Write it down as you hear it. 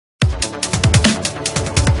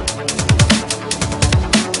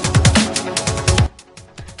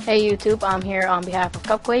Hey YouTube, I'm here on behalf of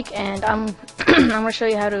Cupquake, and I'm I'm gonna show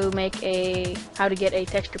you how to get a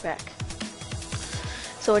texture pack.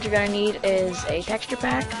 So what you're gonna need is a texture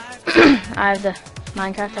pack. I have the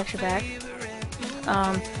Minecraft texture pack.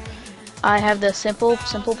 I have the simple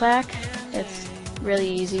pack. It's really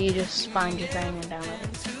easy. You just find your thing and download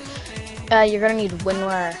it. You're gonna need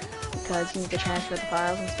WinRAR because you need to transfer the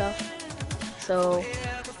files and stuff. So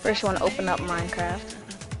first you want to open up Minecraft.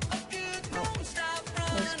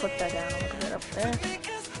 Let's put that down a little bit up there.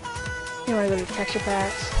 You want to go to texture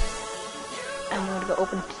packs, and you want to go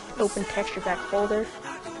open texture pack folder,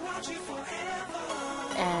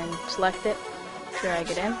 and select it,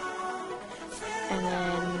 drag it in, and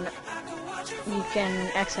then you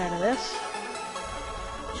can X out of this,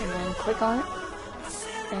 and then click on it,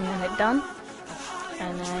 and then hit done,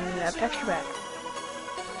 and then you have texture pack.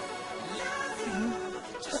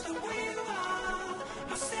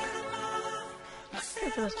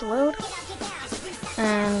 Wait for this to load,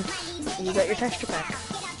 and you got your texture pack.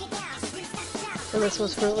 So this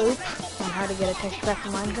was for Loop on how to get a texture pack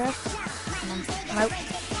from Minecraft, and I'm out.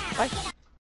 Bye.